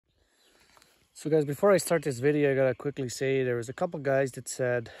So guys, before I start this video, I gotta quickly say there was a couple guys that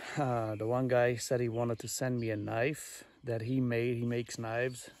said, the one guy said he wanted to send me a knife that he made. He makes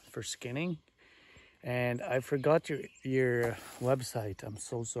knives for skinning. And I forgot your website. I'm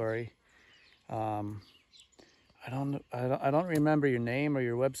so sorry. I don't remember your name or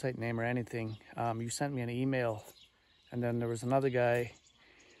your website name or anything. You sent me an email, and then there was another guy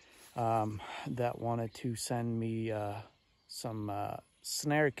that wanted to send me some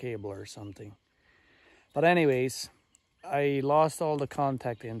snare cable or something. But anyways, I lost all the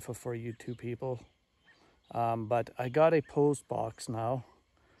contact info for you two people. But I got a post box now,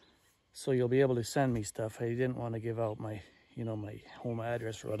 so you'll be able to send me stuff. I didn't want to give out my, my home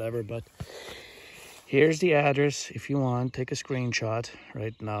address or whatever, but here's the address. If you want, take a screenshot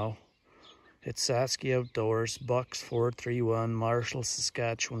right now. It's Sasky Outdoors, Bucks 431, Marshall,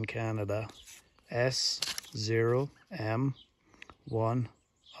 Saskatchewan, Canada,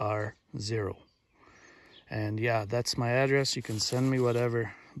 S0M1R0. And yeah, that's my address. You can send me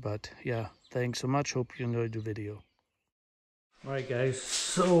whatever. But yeah, thanks so much. Hope you enjoyed the video. Alright guys,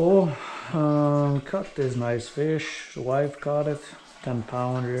 so caught this nice fish. The wife caught it,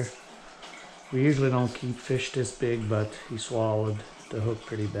 10-pounder. We usually don't keep fish this big, but he swallowed the hook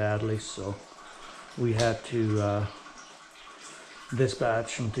pretty badly, so we had to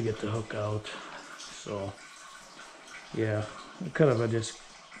dispatch him to get the hook out. So yeah, we could have just,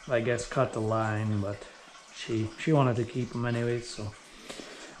 I guess, cut the line, but she wanted to keep him anyway. So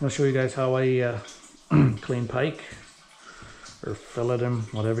I'll show you guys how I clean pike, or fillet him,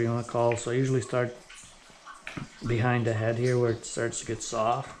 whatever you want to call it. So I usually start behind the head here where it starts to get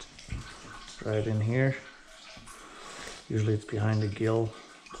soft, right in here. Usually it's behind the gill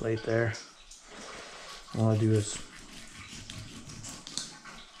plate there. All I do is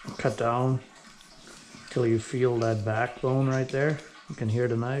cut down till you feel that backbone right there. You can hear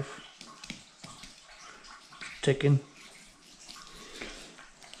the knife ticking.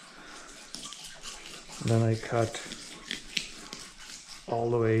 And then I cut all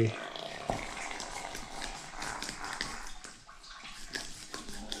the way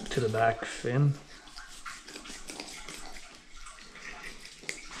to the back fin.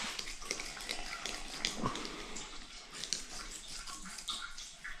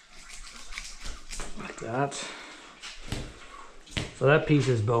 Like that. So that piece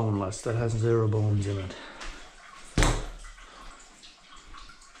is boneless. That has 0 bones in it.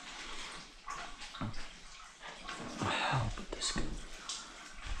 I'll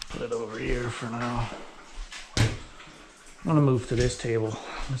put it over here for now. I'm gonna move to this table.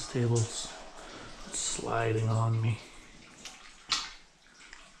 This table's sliding on me.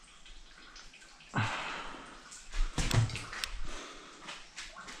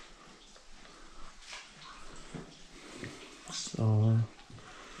 So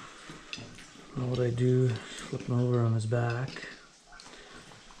what I do is flip him over on his back,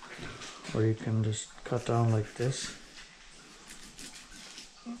 or you can just cut down like this.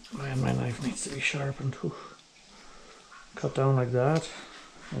 Man, my knife needs to be sharpened. Whew. Cut down like that,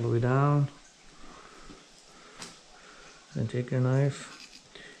 all the way down. Then take your knife.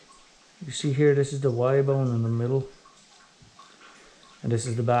 You see here, this is the Y bone in the middle, and this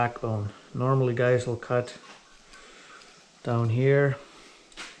is the backbone. Normally guys will cut down here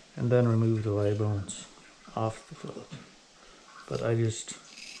and then remove the Y bones off the fillet. But I just,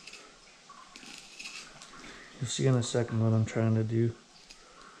 you'll see in a second what I'm trying to do.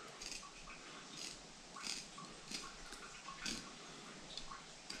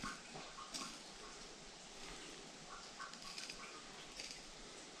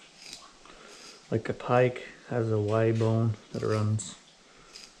 Like a pike has a Y bone that runs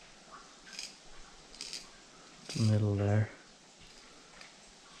the middle there.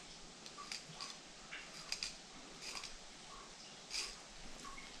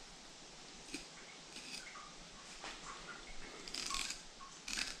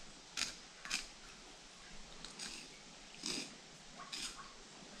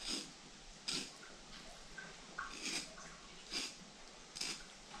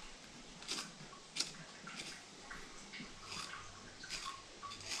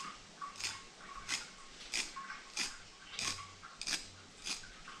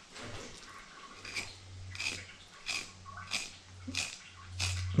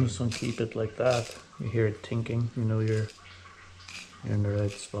 Just don't keep it like that. You hear it tinking, you know you're in the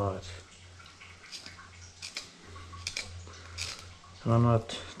right spot. And I'm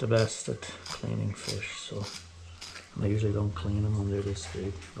not the best at cleaning fish, so I usually don't clean them when they're this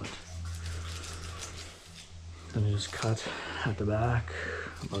big, but then you just cut at the back,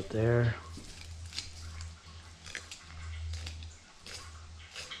 about there.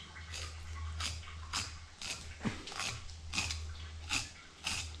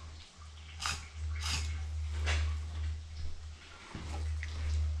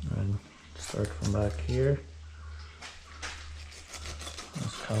 Start from back here.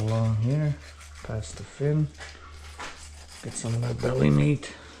 Let's cut along here, past the fin. Get some of that belly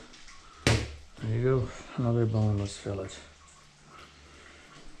meat. There you go, another boneless fillet.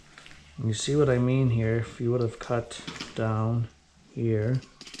 And you see what I mean here? If you would have cut down here,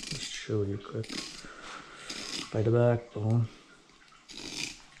 just show you quick, by the backbone.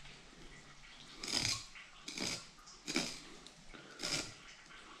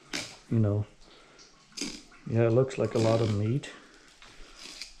 You know, yeah, it looks like a lot of meat,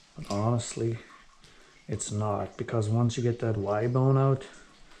 but honestly, it's not, because once you get that Y bone out,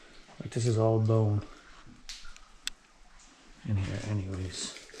 like this is all bone in here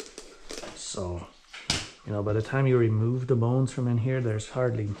anyways. So, you know, by the time you remove the bones from in here, there's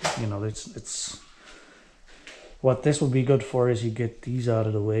hardly, you know, it's what this would be good for is you get these out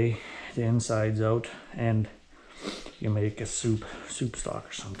of the way, the insides out, and you make a soup stock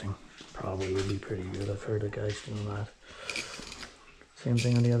or something. Probably would be pretty good. I've heard of guys doing that. Same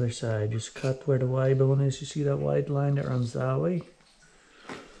thing on the other side. Just cut where the Y bone is. You see that white line that runs that way?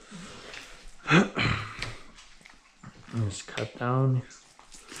 And just cut down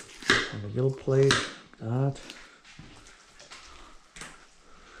on the gill plate, like that.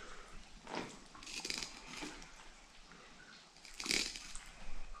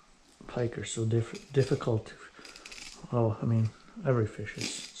 Pike are so difficult. Oh, I mean, every fish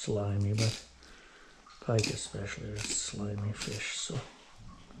is slimy, but pike especially is a slimy fish, so.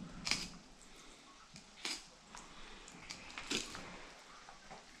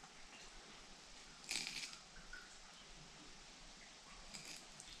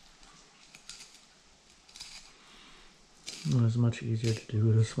 It's much easier to do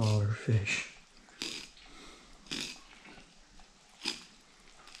with a smaller fish.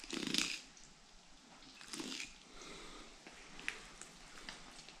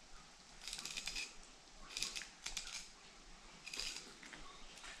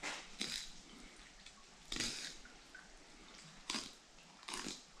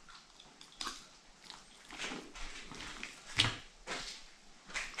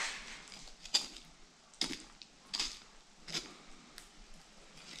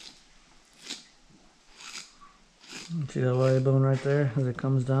 See that Y bone right there as it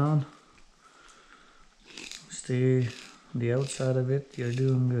comes down? Stay the outside of it, you're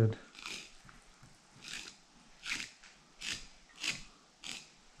doing good.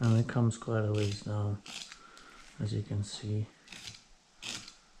 And it comes quite a ways down, as you can see.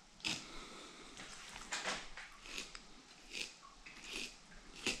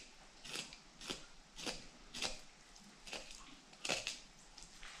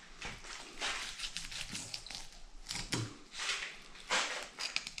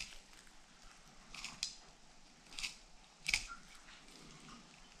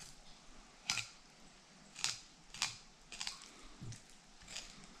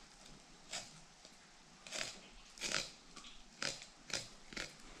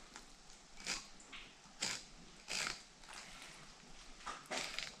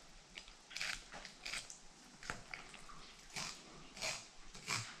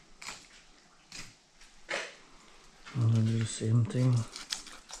 I'm gonna do the same thing.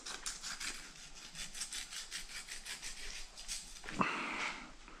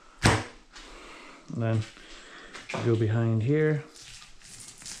 And then go behind here,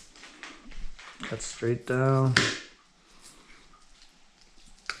 cut straight down.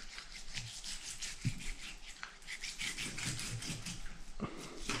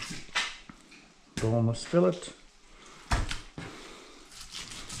 Boneless fillet.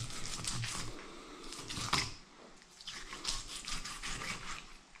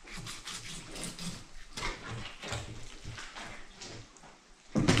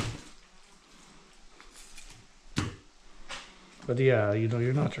 But yeah, you know,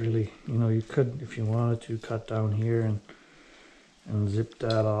 you're not really, you know, you could, if you wanted to, cut down here and zip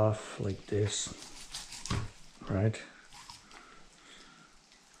that off like this, right?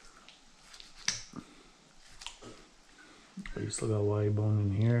 But you still got Y bone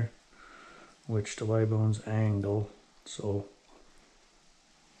in here, which the Y bone's angle, so,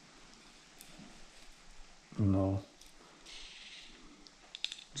 you know,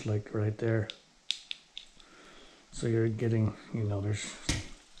 it's like right there. So you're getting, you know, there's,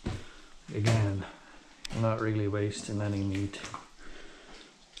 again, you're not really wasting any meat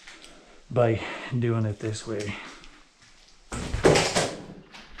by doing it this way.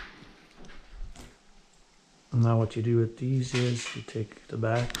 Now what you do with these is you take the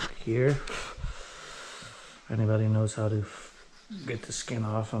back here. Anybody knows how to get the skin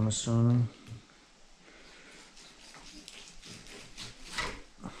off, I'm assuming.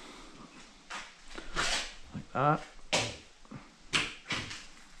 that.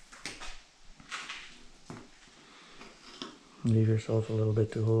 Leave yourself a little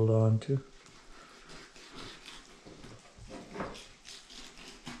bit to hold on to.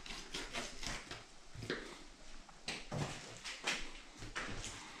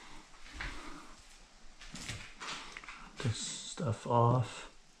 This stuff off.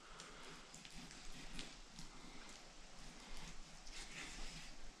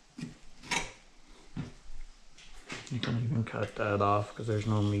 You can even cut that off because there's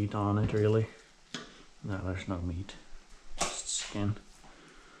no meat on it really. No, there's no meat, just skin.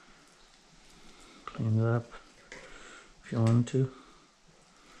 Clean it up if you want to.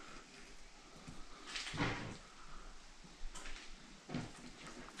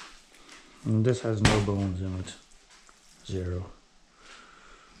 And this has no bones in it, 0.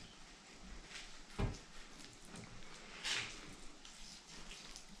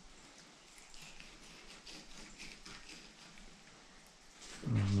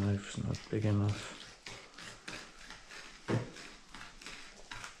 My knife's not big enough.